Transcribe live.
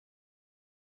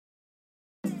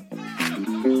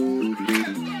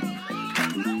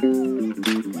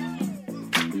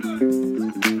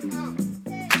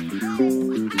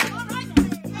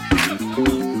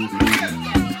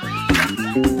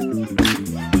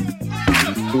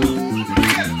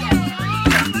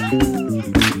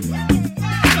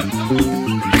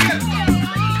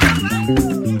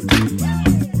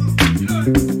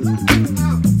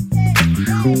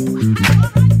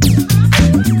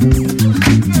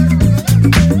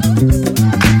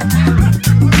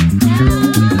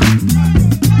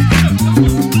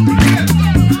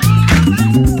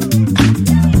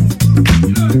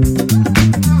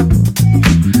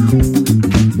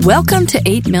Welcome to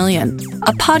 8 Million,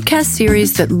 a podcast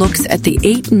series that looks at the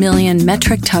 8 million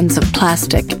metric tons of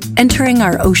plastic entering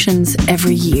our oceans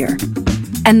every year,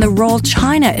 and the role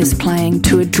China is playing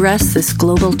to address this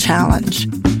global challenge.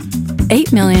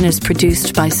 8 Million is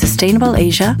produced by Sustainable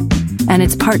Asia and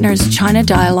its partners China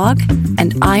Dialogue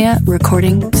and Aya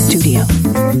Recording Studio.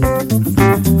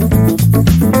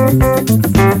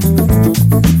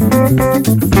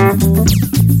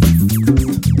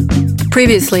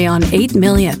 Previously on 8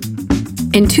 Million.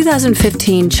 In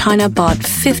 2015, China bought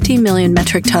 50 million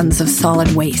metric tons of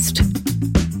solid waste.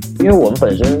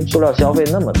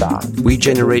 We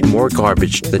generate more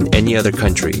garbage than any other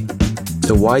country.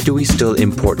 So why do we still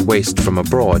import waste from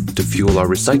abroad to fuel our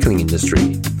recycling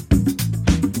industry?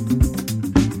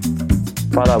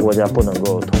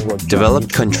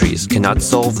 Developed countries cannot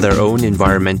solve their own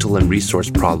environmental and resource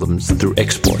problems through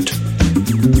export.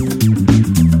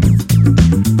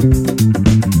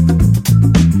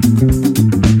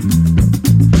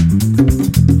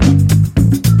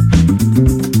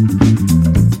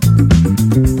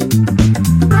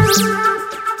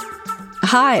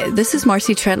 Hi, this is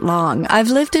Marcy Trent Long. I've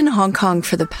lived in Hong Kong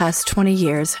for the past 20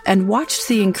 years and watched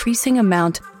the increasing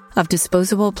amount of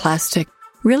disposable plastic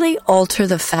really alter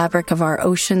the fabric of our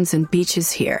oceans and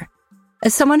beaches here.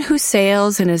 As someone who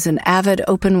sails and is an avid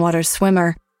open water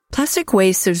swimmer, plastic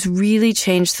waste has really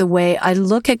changed the way I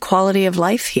look at quality of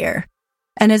life here.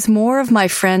 And as more of my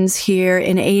friends here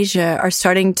in Asia are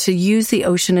starting to use the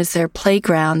ocean as their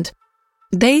playground,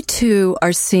 they too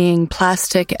are seeing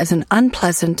plastic as an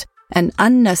unpleasant and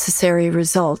unnecessary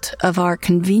result of our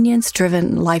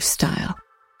convenience-driven lifestyle.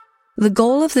 The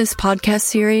goal of this podcast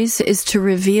series is to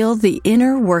reveal the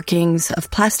inner workings of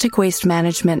plastic waste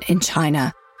management in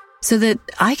China so that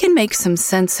I can make some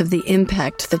sense of the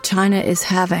impact that China is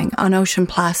having on ocean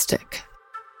plastic.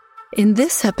 In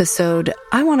this episode,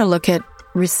 I want to look at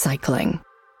recycling.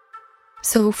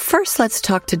 So first, let's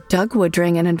talk to Doug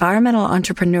Woodring, an environmental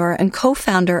entrepreneur and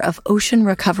co-founder of Ocean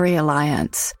Recovery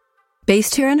Alliance.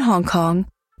 Based here in Hong Kong,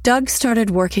 Doug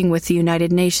started working with the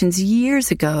United Nations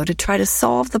years ago to try to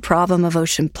solve the problem of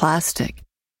ocean plastic,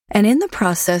 and in the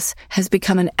process has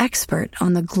become an expert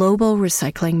on the global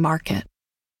recycling market.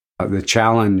 The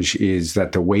challenge is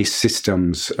that the waste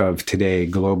systems of today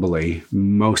globally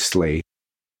mostly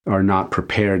are not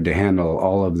prepared to handle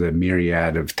all of the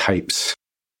myriad of types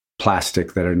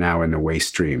plastic that are now in the waste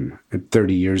stream.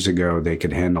 30 years ago, they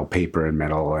could handle paper and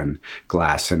metal and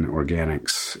glass and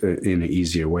organics in an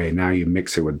easier way. Now you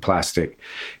mix it with plastic,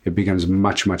 it becomes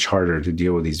much, much harder to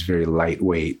deal with these very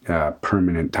lightweight,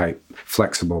 permanent type,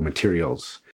 flexible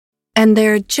materials. And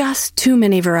there are just too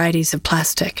many varieties of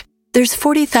plastic. There's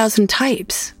 40,000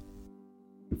 types.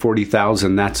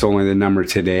 40,000, that's only the number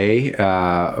today.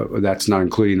 That's not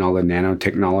including all the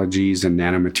nanotechnologies and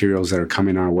nanomaterials that are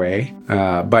coming our way.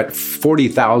 But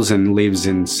 40,000 lives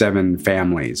in 7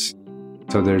 families.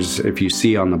 So if you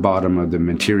see on the bottom of the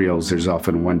materials, there's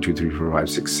often 1, 2, 3, 4, 5,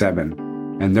 6,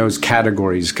 7. And those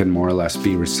categories can more or less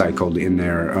be recycled in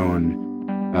their own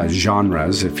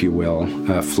genres, if you will,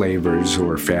 flavors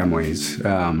or families.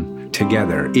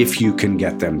 Together, if you can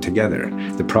get them together.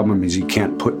 The problem is you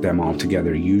can't put them all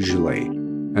together usually,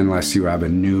 unless you have a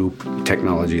new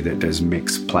technology that does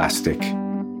mixed plastic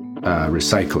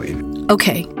recycling.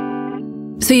 Okay,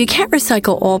 so you can't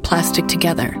recycle all plastic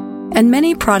together, and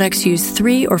many products use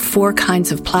 3 or 4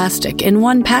 kinds of plastic in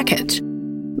one package.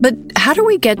 But how do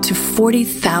we get to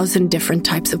 40,000 different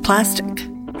types of plastic?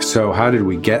 So how did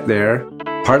we get there?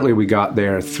 Partly we got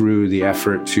there through the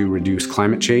effort to reduce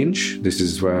climate change. This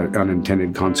is an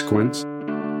unintended consequence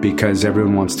because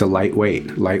everyone wants to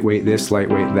lightweight this,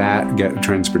 lightweight that, get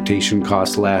transportation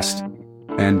costs less.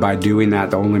 And by doing that,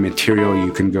 the only material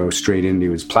you can go straight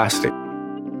into is plastic.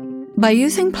 By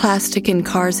using plastic in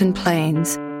cars and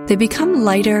planes, they become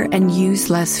lighter and use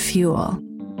less fuel.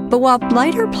 But while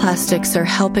lighter plastics are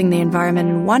helping the environment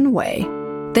in one way,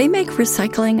 they make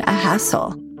recycling a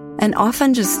hassle and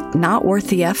often just not worth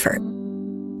the effort.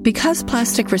 Because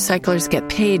plastic recyclers get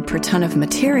paid per ton of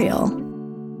material.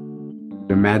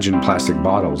 Imagine plastic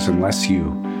bottles, unless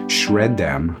you shred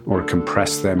them or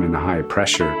compress them in high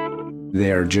pressure,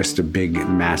 they're just a big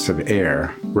mass of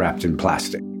air wrapped in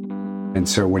plastic. And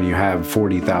so when you have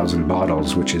 40,000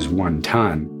 bottles, which is 1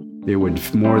 ton, it would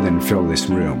more than fill this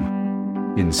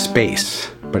room in space,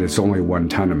 but it's only 1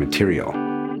 ton of material.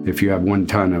 If you have 1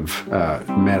 ton of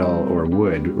metal or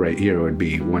wood, right here it would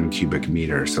be 1 cubic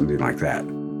meter or something like that.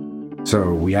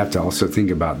 So we have to also think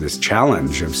about this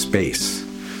challenge of space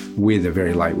with a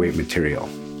very lightweight material.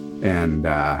 And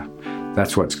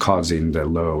that's what's causing the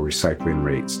low recycling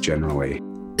rates generally.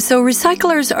 So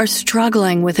recyclers are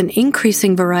struggling with an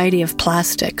increasing variety of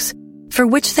plastics for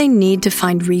which they need to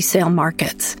find resale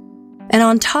markets. And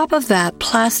on top of that,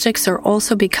 plastics are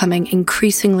also becoming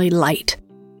increasingly light,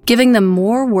 giving them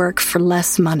more work for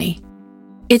less money.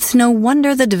 It's no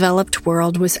wonder the developed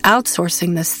world was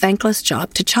outsourcing this thankless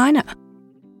job to China.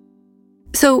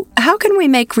 So how can we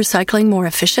make recycling more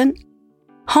efficient?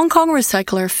 Hong Kong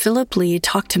recycler Philip Lee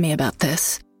talked to me about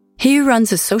this. He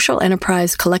runs a social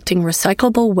enterprise collecting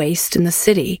recyclable waste in the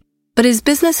city, but his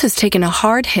business has taken a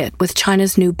hard hit with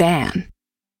China's new ban.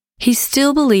 He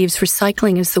still believes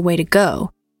recycling is the way to go,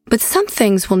 but some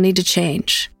things will need to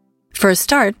change. For a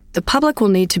start, the public will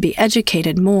need to be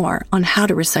educated more on how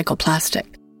to recycle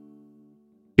plastic.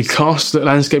 Because the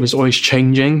landscape is always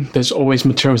changing, there's always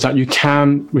materials that you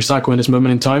can recycle in this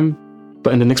moment in time,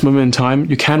 but in the next moment in time,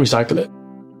 you can recycle it.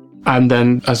 And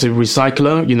then as a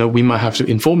recycler, we might have to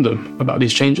inform them about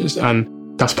these changes. And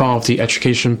that's part of the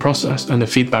education process and the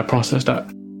feedback process that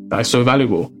is so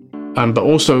valuable. But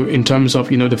also in terms of,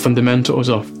 the fundamentals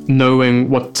of knowing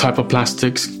what type of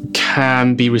plastics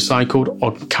can be recycled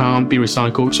or can't be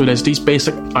recycled. So there's these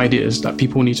basic ideas that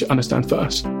people need to understand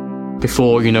first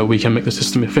before, we can make the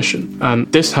system efficient.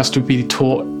 And this has to be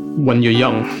taught when you're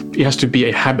young. It has to be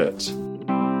a habit.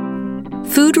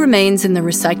 Food remains in the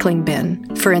recycling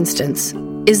bin, for instance,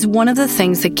 is one of the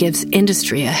things that gives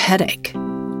industry a headache.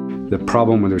 The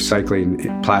problem with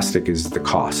recycling plastic is the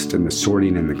cost and the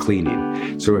sorting and the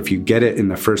cleaning. So if you get it in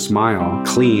the first mile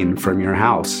clean from your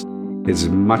house, it's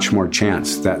much more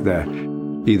chance that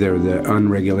either the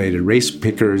unregulated race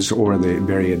pickers or the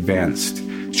very advanced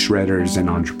shredders and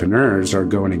entrepreneurs are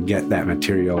going to get that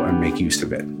material and make use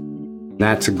of it.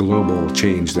 That's a global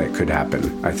change that could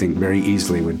happen, I think, very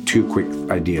easily with two quick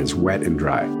ideas, wet and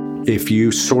dry. If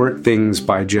you sort things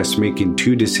by just making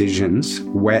two decisions,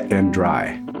 wet and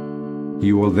dry,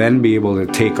 you will then be able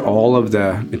to take all of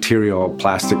the material,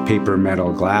 plastic, paper,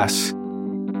 metal, glass,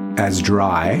 as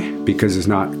dry because it's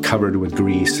not covered with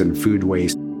grease and food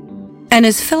waste. And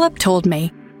as Philip told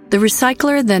me, the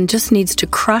recycler then just needs to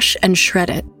crush and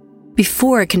shred it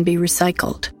before it can be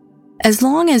recycled. As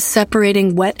long as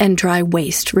separating wet and dry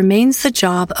waste remains the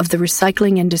job of the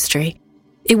recycling industry,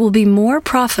 it will be more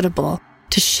profitable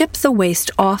to ship the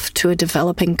waste off to a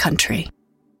developing country.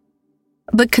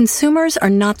 But consumers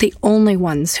are not the only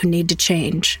ones who need to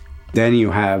change. Then you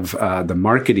have the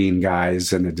marketing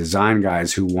guys and the design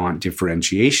guys who want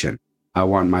differentiation. I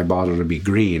want my bottle to be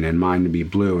green and mine to be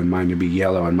blue and mine to be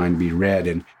yellow and mine to be red,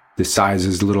 and the size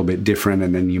is a little bit different,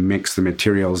 and then you mix the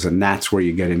materials, and that's where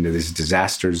you get into this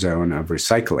disaster zone of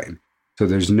recycling. So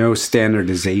there's no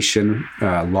standardization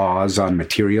laws on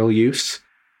material use,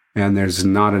 and there's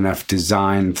not enough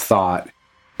design thought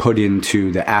put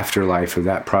into the afterlife of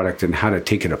that product and how to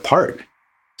take it apart.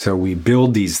 So we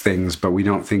build these things, but we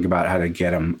don't think about how to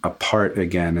get them apart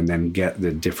again and then get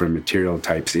the different material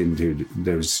types into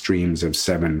those streams of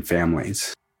 7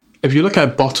 families. If you look at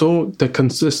a bottle, that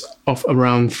consists of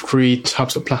around 3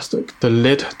 types of plastic: the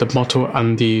lid, the bottle,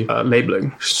 and the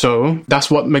labeling. So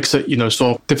that's what makes it,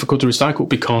 sort of difficult to recycle,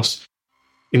 because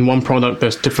in one product,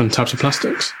 there's different types of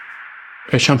plastics.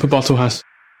 A shampoo bottle has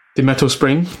the metal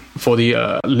spring for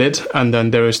the lid, and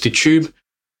then there is the tube,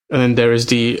 and then there is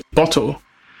the bottle.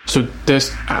 So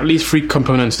there's at least 3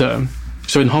 components there.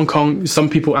 So in Hong Kong, some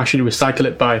people actually recycle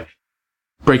it by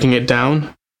breaking it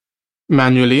down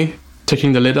manually,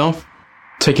 taking the lid off,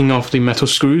 taking off the metal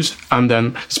screws, and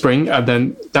then spring, and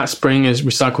then that spring is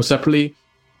recycled separately.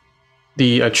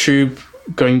 The tube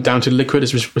going down to liquid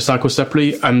is recycled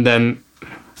separately, and then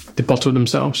the bottle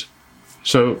themselves.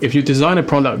 So if you design a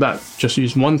product that just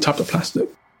uses one type of plastic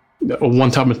or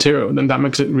one type of material, then that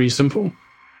makes it really simple.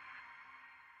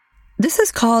 This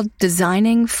is called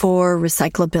designing for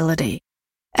recyclability,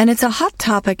 and it's a hot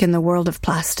topic in the world of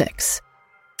plastics.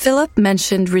 Philip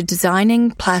mentioned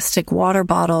redesigning plastic water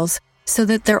bottles so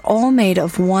that they're all made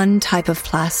of one type of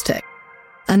plastic.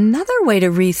 Another way to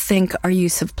rethink our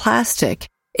use of plastic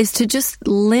is to just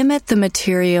limit the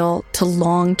material to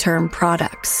long-term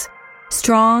products.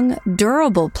 Strong,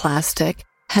 durable plastic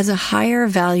has a higher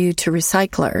value to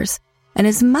recyclers and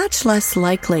is much less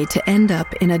likely to end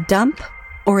up in a dump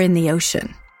or in the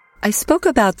ocean. I spoke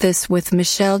about this with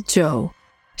Michelle Zhou.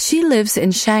 She lives in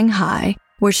Shanghai,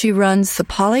 where she runs the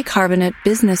polycarbonate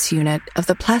business unit of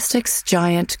the plastics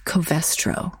giant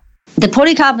Covestro. The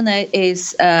polycarbonate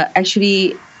is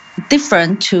actually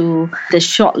different to the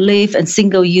short-lived and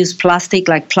single-use plastic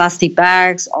like plastic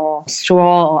bags or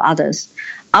straw or others.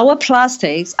 Our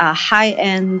plastics are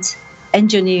high-end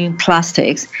engineering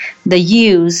plastics. They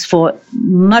use for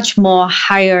much more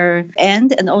higher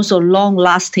end and also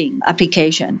long-lasting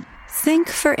application. Think,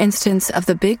 for instance, of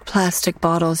the big plastic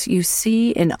bottles you see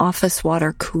in office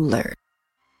water coolers.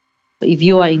 If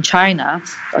you are in China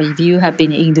or if you have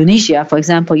been in Indonesia, for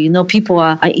example, people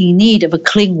are in need of a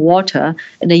clean water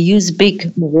and they use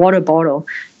big water bottle.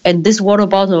 And this water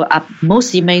bottle are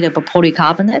mostly made of a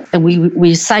polycarbonate, and we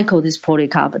recycle this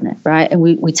polycarbonate, right? And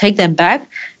we take them back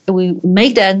and we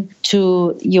make them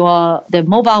to the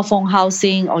mobile phone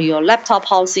housing or your laptop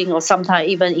housing or sometimes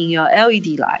even in your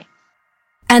LED light.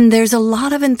 And there's a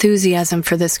lot of enthusiasm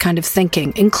for this kind of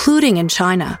thinking, including in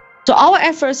China. So our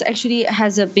efforts actually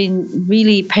has been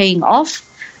really paying off.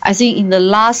 I think in the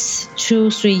last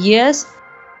 2-3 years,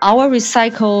 our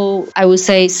recycle, I would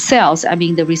say, sales, the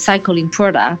recycling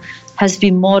product has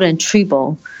been more than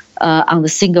triple on the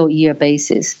single year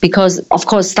basis. Because, of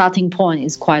course, starting point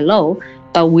is quite low,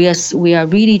 but we are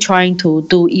really trying to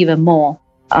do even more,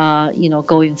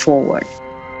 going forward.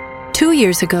 2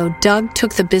 years ago, Doug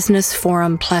took the business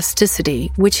forum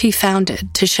Plasticity, which he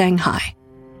founded, to Shanghai,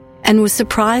 and was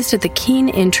surprised at the keen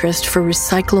interest for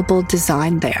recyclable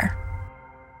design there.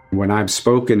 When I've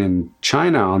spoken in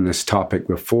China on this topic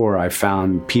before, I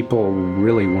found people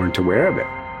really weren't aware of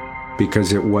it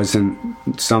because it wasn't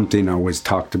something that was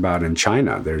talked about in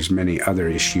China. There's many other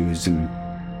issues and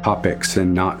topics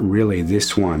and not really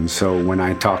this one. So when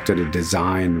I talked at a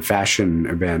design fashion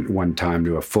event one time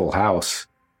to a full house,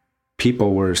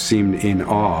 people seemed in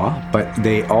awe, but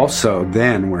they also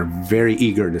then were very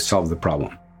eager to solve the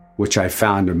problem, which I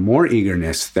found a more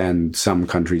eagerness than some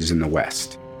countries in the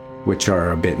West, which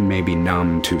are a bit maybe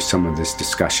numb to some of this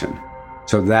discussion.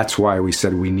 So that's why we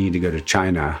said we need to go to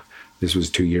China. This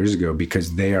was 2 years ago,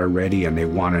 because they are ready and they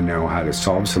want to know how to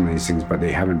solve some of these things, but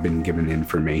they haven't been given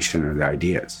information or the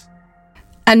ideas.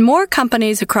 And more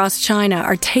companies across China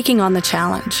are taking on the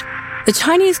challenge. The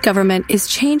Chinese government is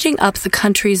changing up the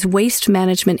country's waste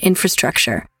management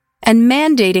infrastructure and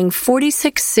mandating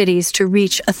 46 cities to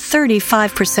reach a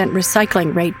 35%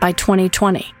 recycling rate by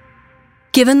 2020.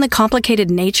 Given the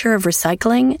complicated nature of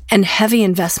recycling and heavy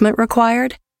investment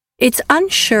required, it's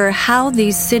unsure how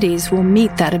these cities will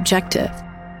meet that objective.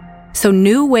 So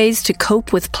new ways to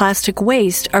cope with plastic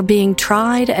waste are being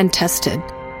tried and tested.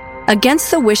 Against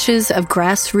the wishes of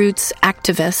grassroots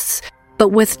activists, but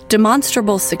with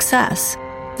demonstrable success,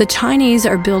 the Chinese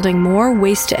are building more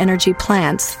waste-to-energy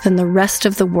plants than the rest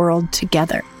of the world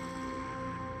together.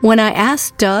 When I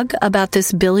asked Doug about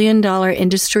this billion-dollar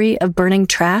industry of burning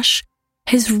trash,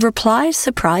 his reply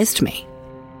surprised me.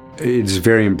 It's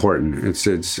very important.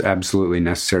 It's absolutely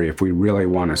necessary if we really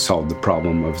want to solve the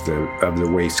problem of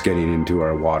the waste getting into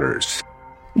our waters.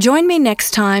 Join me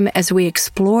next time as we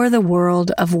explore the world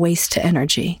of waste to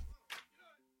energy.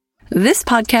 This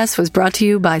podcast was brought to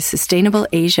you by Sustainable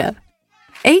Asia.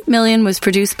 8 Million was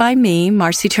produced by me,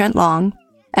 Marcy Trent Long,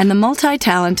 and the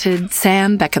multi-talented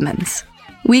Sam Beckemans.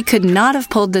 We could not have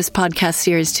pulled this podcast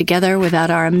series together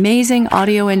without our amazing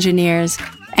audio engineers,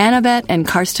 Annabette and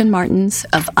Karsten Martins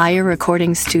of Aya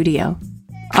Recording Studio.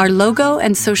 Our logo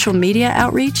and social media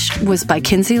outreach was by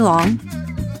Kinsey Long.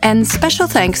 And special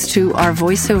thanks to our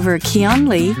voiceover Keon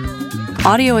Lee,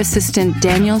 audio assistant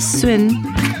Daniel Swin,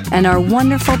 and our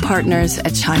wonderful partners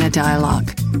at China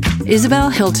Dialogue. Isabel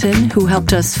Hilton, who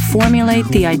helped us formulate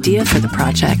the idea for the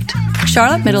project,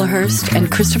 Charlotte Middlehurst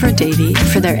and Christopher Davey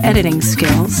for their editing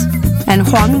skills, and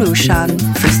Huang Lushan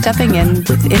for stepping in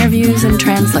with interviews and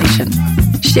translation.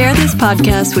 Share this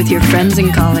podcast with your friends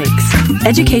and colleagues.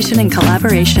 Education and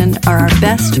collaboration are our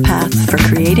best path for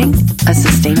creating a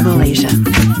sustainable Asia.